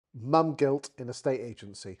Mum guilt in a state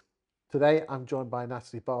agency. Today I'm joined by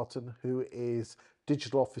Natalie Barton, who is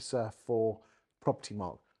digital officer for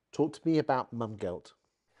Propertymark. Talk to me about mum guilt.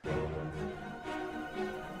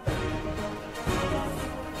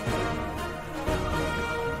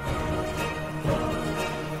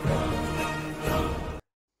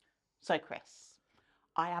 So, Chris,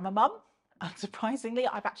 I am a mum, and surprisingly,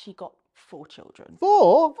 I've actually got 4 children.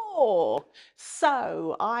 4? 4.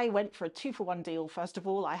 So, I went for a 2-for-1 deal. First of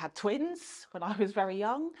all, I had twins when I was very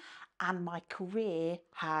young, and my career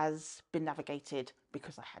has been navigated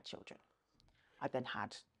because I had children. I then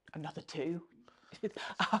had another 2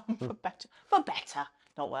 for better,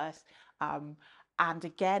 not worse. And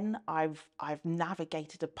again, I've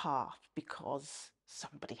navigated a path because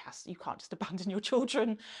you can't just abandon your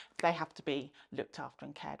children. They have to be looked after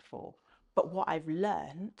and cared for. But what I've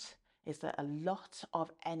learned is that a lot of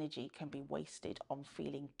energy can be wasted on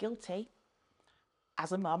feeling guilty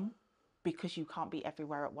as a mum because you can't be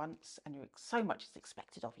everywhere at once and so much is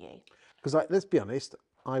expected of you. Because let's be honest,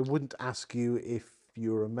 I wouldn't ask you if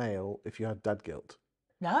you were a male if you had dad guilt.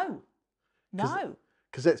 No.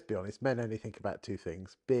 Because let's be honest, men only think about 2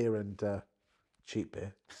 things: beer and cheap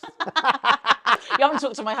beer. You haven't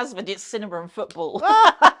talked to my husband, it's cinema and football.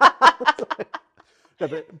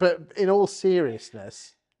 No, but in all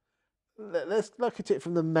seriousness, let's look at it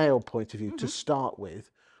from the male point of view to start with,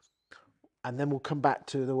 and then we'll come back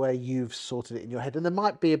to the way you've sorted it in your head. And there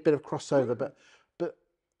might be a bit of crossover, but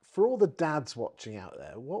for all the dads watching out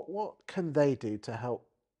there, what can they do to help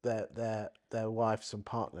their wives and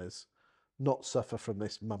partners not suffer from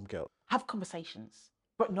this mum guilt? Have conversations,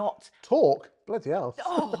 but not Talk? Bloody hell.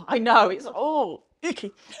 oh, I know, it's all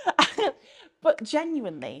icky. But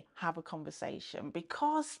genuinely have a conversation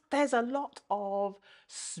because there's a lot of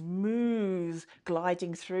smooth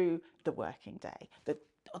gliding through the working day. The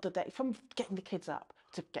other day, from getting the kids up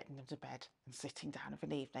to getting them to bed and sitting down of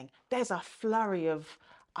an evening, there's a flurry of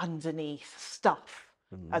underneath stuff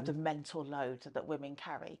of the mental load that women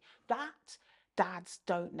carry that dads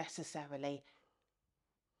don't necessarily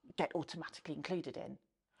get automatically included in.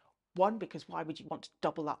 One, because why would you want to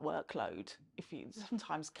double that workload if you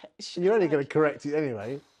sometimes You're only going to correct it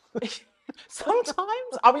anyway.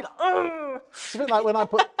 sometimes I mean It's a bit like when I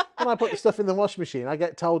put the stuff in the washing machine, I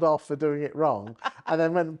get told off for doing it wrong, and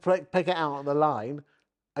then when pick it out on the line,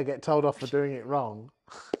 I get told off for doing it wrong.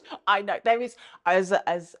 I know there is as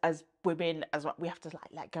women as well, we have to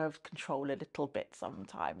like let go of control a little bit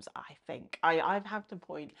sometimes. I think I've had the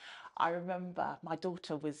point. I remember my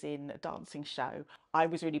daughter was in a dancing show. I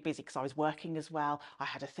was really busy because I was working as well. I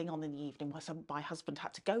had a thing on in the evening where my husband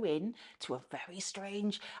had to go in to a very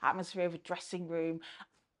strange atmosphere of a dressing room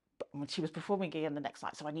when she was performing again the next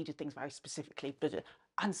night, so I needed things very specifically.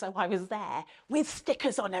 And so I was there with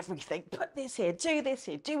stickers on everything. Put this here, do this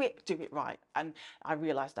here, do it right. And I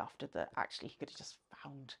realised after that actually he could have just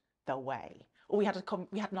found the way. Or we had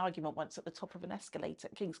an argument once at the top of an escalator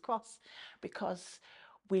at King's Cross because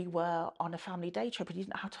we were on a family day trip and he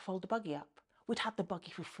didn't know how to fold the buggy up. We'd had the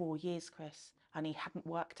buggy for 4 years, Chris, and he hadn't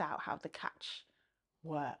worked out how the catch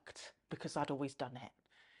worked because I'd always done it.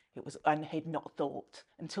 And he'd not thought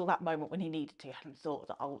until that moment when he needed to. He hadn't thought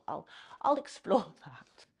that I'll explore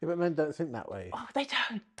that. Yeah, but men don't think that way. Oh, they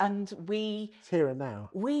don't. And It's here and now.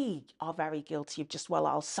 we are very guilty of just, well,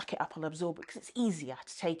 I'll suck it up, I'll absorb it, because it's easier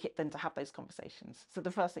to take it than to have those conversations. So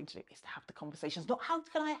the first thing to do is to have the conversations, not how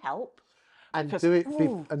can I help, And because,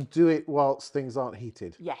 do it whilst things aren't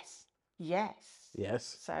heated. yes.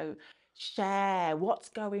 Yes. So share what's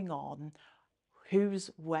going on.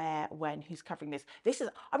 Who's where, when, who's covering this.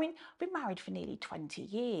 I've been married for nearly 20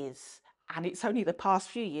 years and it's only the past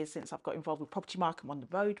few years since I've got involved with Propertymark. I'm on the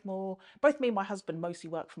road more. Both me and my husband mostly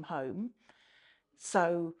work from home.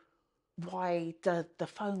 So why do the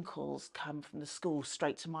phone calls come from the school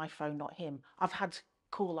straight to my phone, not him? I've had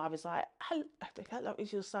I was like, hello,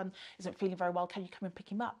 is your son isn't feeling very well. Can you come and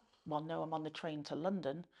pick him up? Well, no, I'm on the train to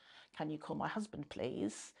London. Can you call my husband,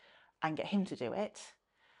 please? And get him to do it.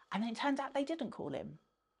 And then it turned out they didn't call him.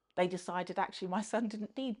 They decided actually my son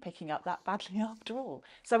didn't need picking up that badly after all.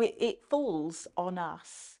 So it falls on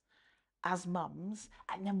us as mums,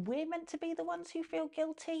 and then we're meant to be the ones who feel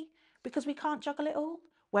guilty because we can't juggle it all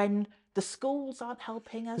when the schools aren't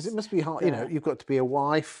helping us. Because it must be hard, you've got to be a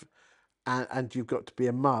wife and you've got to be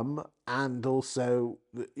a mum, and also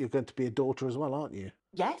you're going to be a daughter as well, aren't you?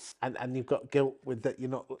 Yes. And you've got guilt with that. You're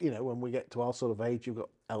not, when we get to our sort of age, you've got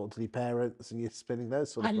elderly parents and you're spinning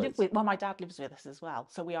those sort of plates. My dad lives with us as well.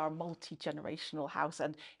 So we are a multi-generational house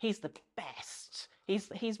and he's the best.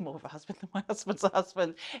 He's more of a husband than my husband's a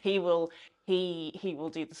husband. He will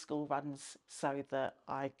do the school runs so that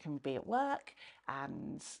I can be at work,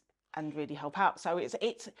 and really help out. So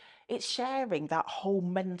it's sharing that whole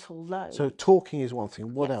mental load. So talking is one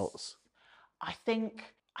thing. What Yes. else? I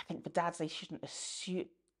think for dads, they shouldn't assume.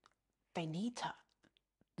 They need to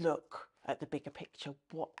look at the bigger picture,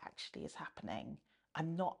 what actually is happening,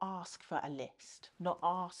 and not ask for a list, not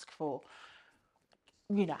ask for,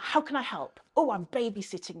 how can I help? Oh, I'm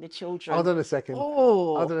babysitting the children. Hold on a second.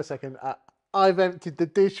 Oh, Hold on a second. I've emptied the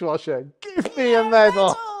dishwasher. Give me a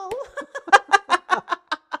medal.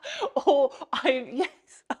 Or yes,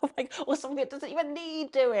 oh my, or something that doesn't even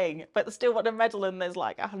need doing, but they still want a medal, and there's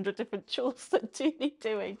like 100 different chores that do need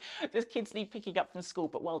doing. There's kids need picking up from school,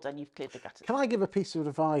 but well done, you've cleared the gutters. Can I give a piece of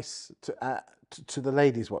advice to the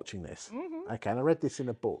ladies watching this? Okay, and I read this in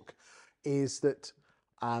a book, is that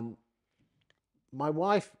my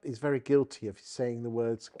wife is very guilty of saying the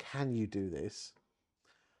words, "Can you do this?"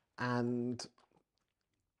 And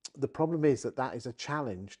the problem is that is a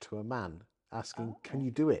challenge to a man asking, "Can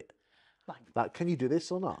you do it?" Like, can you do this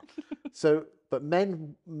or not? So, but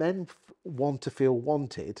men want to feel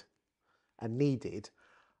wanted and needed.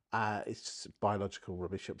 It's just biological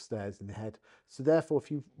rubbish upstairs in the head. So therefore,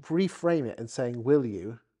 if you reframe it and saying, "Will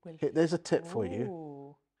you?" There's a tip for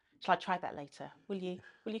you. Shall I try that later? Will you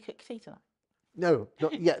cook tea tonight? No,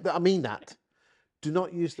 not yet. I mean that. Do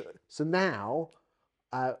not use the. So now,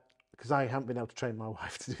 because I haven't been able to train my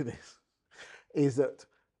wife to do this, is that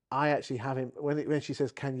I actually have him when she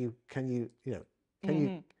says, "Can you cook?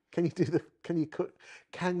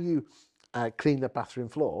 Can you clean the bathroom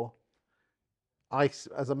floor?"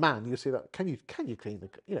 As a man, you see that. Can you clean the?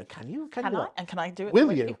 Can you? Can I? And can I do it?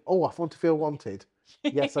 Will you? Oh, I want to feel wanted.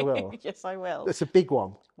 Yes, I will. Yes, I will. That's a big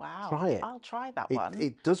one. Wow. Try it. I'll try that one.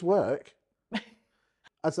 It does work.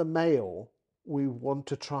 As a male, we want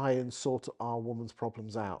to try and sort our woman's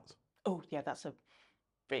problems out. Oh, yeah, that's a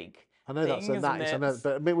big. I know thing, that's nice. I know, it?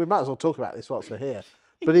 but I mean, we might as well talk about this whilst we're here.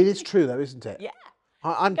 But it is true, though, isn't it? Yeah.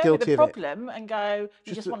 I'm go guilty with the of it. problem and go.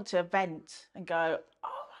 You just want to vent and go.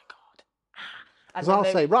 Oh my god. Because I'll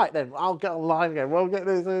say, right then, I'll get online again. We'll get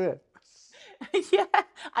this. Yeah,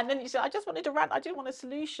 and then you say, I just wanted to rant. I didn't want a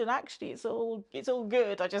solution. Actually, it's all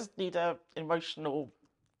good. I just need a emotional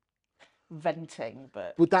venting.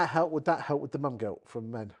 But would that help? Would that help with the mum guilt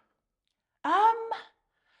from men?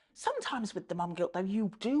 Sometimes with the mum guilt, though,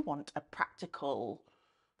 you do want a practical,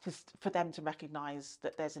 for them to recognise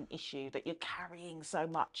that there's an issue, that you're carrying so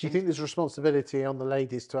much. Do you think there's a responsibility on the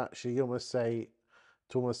ladies to actually almost say,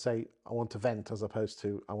 I want to vent as opposed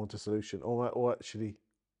to I want a solution, or actually?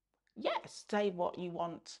 Yes, say what you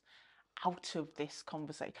want out of this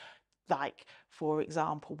conversation. Like, for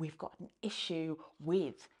example, we've got an issue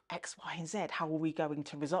with X, Y, and Z. How are we going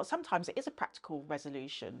to resolve? Sometimes it is a practical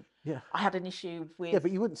resolution. Yeah. I had an issue with. Yeah,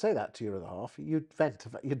 but you wouldn't say that to your other half. You'd vent.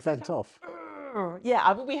 You'd vent off. Yeah,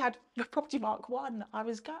 I mean, we had Propertymark 1.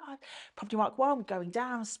 Propertymark 1, going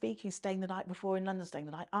down, speaking, staying the night before in London, staying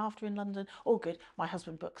the night after in London. All good. My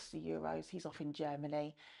husband books the Euros. He's off in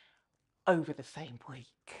Germany over the same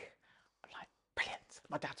week. I'm like, brilliant.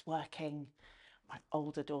 My dad's working. My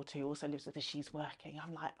older daughter, who also lives with us, she's working.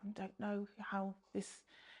 I'm like, I don't know how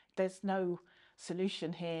there's no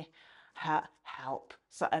solution here. Help.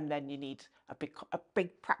 So, and then you need a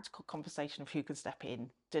big practical conversation of who can step in,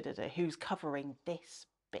 who's covering this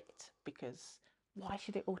bit, because why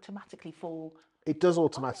should it automatically fall? It does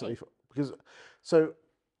automatically because so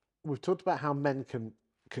we've talked about how men can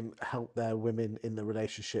help their women in the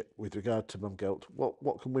relationship with regard to mum guilt.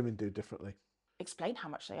 What can women do differently? Explain how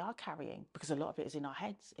much they are carrying, because a lot of it is in our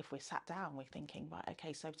heads. If we're sat down, we're thinking, right,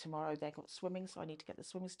 okay, so tomorrow they've got swimming, so I need to get the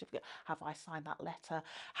swimming certificate. Have I signed that letter?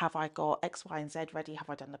 Have I got X, Y, and Z ready? Have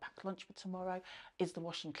I done the packed lunch for tomorrow? Is the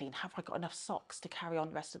washing clean? Have I got enough socks to carry on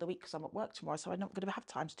the rest of the week, because I'm at work tomorrow, so I'm not going to have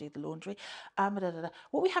time to do the laundry. What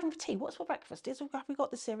are we having for tea? What's for breakfast? Have we got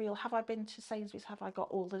the cereal? Have I been to Sainsbury's? Have I got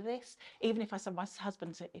all of this? Even if I said my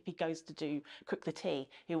husband, if he goes to cook the tea,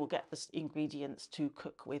 he will get the ingredients to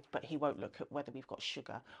cook with, but he won't look at whether we've got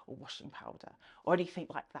sugar or washing powder or anything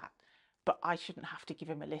like that. But I shouldn't have to give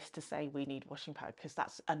him a list to say we need washing powder, because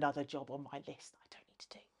that's another job on my list I don't need to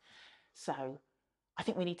do. So I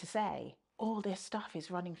think we need to say, all this stuff is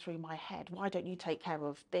running through my head. Why don't you take care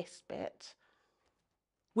of this bit?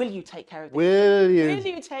 Will you take care of this Will bit? you?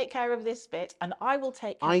 Will you take care of this bit? And I will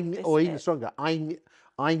take care of this or bit. even stronger,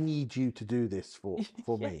 I need you to do this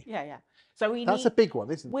for me. Yeah. So that's a big one,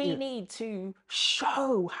 isn't it? We need to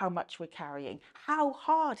show how much we're carrying, how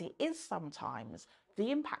hard it is sometimes, the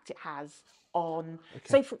impact it has on,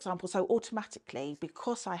 say, for example, so automatically,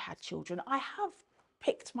 because I had children, I have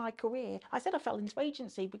picked my career. I said I fell into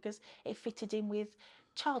agency because it fitted in with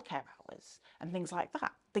childcare hours and things like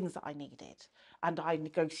that, things that I needed. And I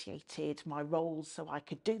negotiated my roles so I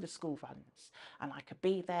could do the school runs and I could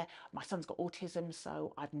be there. My son's got autism,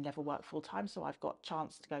 so I've never worked full time. So I've got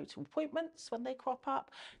chance to go to appointments when they crop up,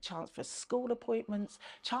 chance for school appointments,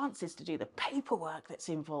 chances to do the paperwork that's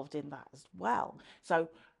involved in that as well. So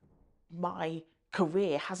my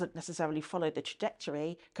career hasn't necessarily followed the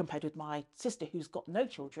trajectory compared with my sister who's got no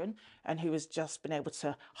children and who has just been able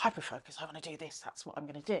to hyper focus. I want to do this, that's what I'm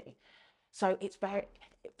going to do. So it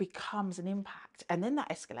becomes an impact, and then that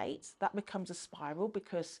escalates. That becomes a spiral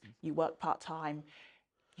because you work part-time,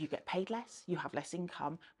 you get paid less, you have less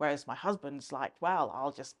income. Whereas my husband's like, well,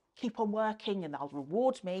 I'll just keep on working and they'll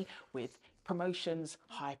reward me with promotions,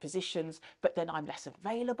 higher positions, but then I'm less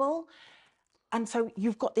available. And so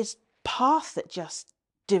you've got this path that just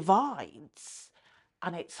divides.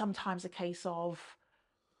 And it's sometimes a case of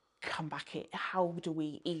come back here. How do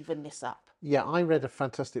we even this up? Yeah, I read a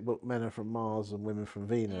fantastic book, Men Are From Mars and Women From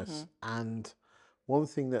Venus, and one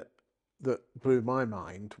thing that blew my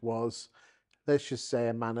mind was, let's just say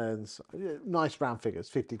a man earns nice round figures,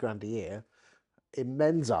 50 grand a year. In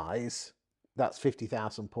men's eyes, that's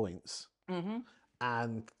 50,000 points.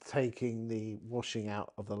 And taking the washing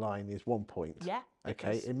out of the line is 1 point. Yeah.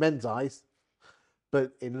 Okay, in men's eyes,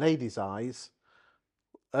 but in ladies' eyes,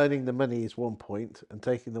 earning the money is 1 point, and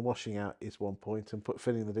taking the washing out is 1 point, and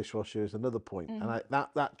filling the dishwasher is another point. And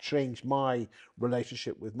that changed my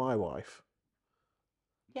relationship with my wife.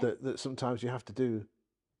 Yeah. That sometimes you have to do,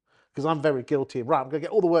 because I'm very guilty of, right, I'm going to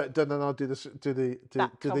get all the work done and I'll do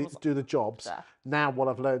the jobs. There. Now what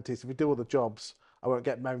I've learned is if we do all the jobs, I won't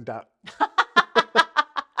get moaned at.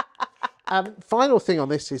 Final thing on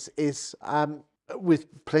this is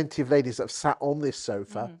with plenty of ladies that have sat on this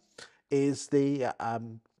sofa, is the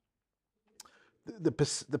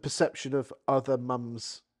perception of other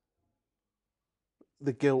mums,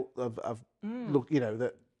 the guilt of look,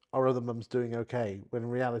 that our other mum's doing okay, when in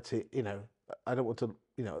reality, I don't want to,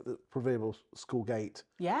 the proverbial school gate.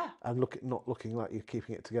 Yeah. And not looking like you're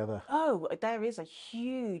keeping it together. Oh, there is a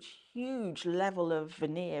huge level of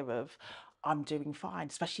veneer of I'm doing fine,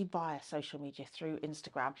 especially via social media through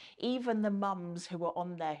Instagram. Even the mums who are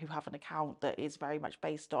on there who have an account that is very much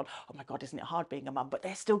based on, oh my God, isn't it hard being a mum? But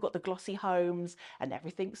they've still got the glossy homes and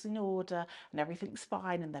everything's in order and everything's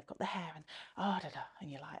fine and they've got the hair and and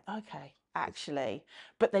you're like, okay, actually.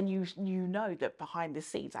 But then you know that behind the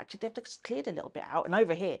scenes, actually, they've just cleared a little bit out. And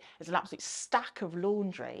over here, there's an absolute stack of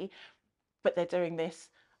laundry, but they're doing this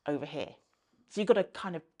over here. So you've got to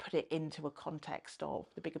kind of put it into a context of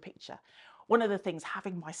the bigger picture. One of the things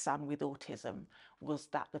having my son with autism was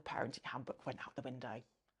that the parenting handbook went out the window.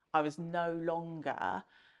 I was no longer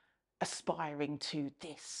aspiring to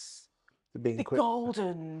this, the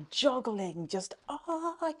golden juggling, just,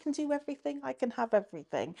 I can do everything, I can have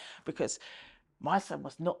everything, because my son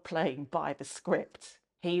was not playing by the script.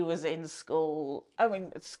 He was in school. I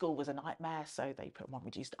mean, school was a nightmare, so they put him on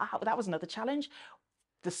reduced hours. That was another challenge.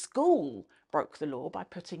 The school broke the law by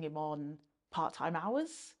putting him on part-time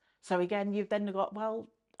hours. So again, you've then got, well,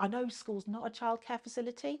 I know school's not a childcare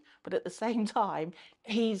facility, but at the same time,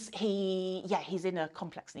 he's in a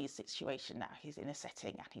complex needs situation now. He's in a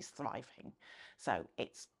setting and he's thriving. So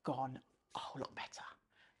it's gone a whole lot better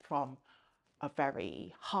from a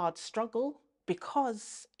very hard struggle,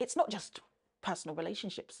 because it's not just personal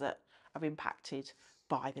relationships that are impacted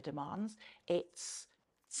by the demands. It's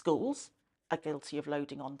schools are guilty of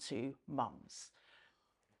loading onto mums.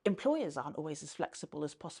 Employers aren't always as flexible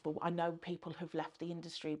as possible. I know people who've left the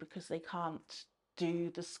industry because they can't do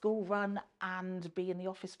the school run and be in the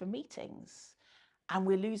office for meetings. And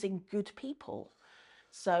we're losing good people.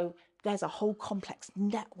 So there's a whole complex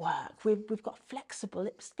network. We've got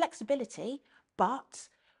flexibility, but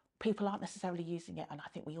people aren't necessarily using it. And I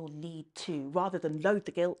think we all need to, rather than load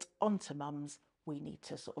the guilt onto mums, we need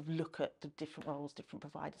to sort of look at the different roles different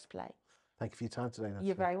providers play. Thank you for your time today, Natalie.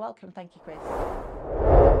 You're very welcome. Thank you, Chris.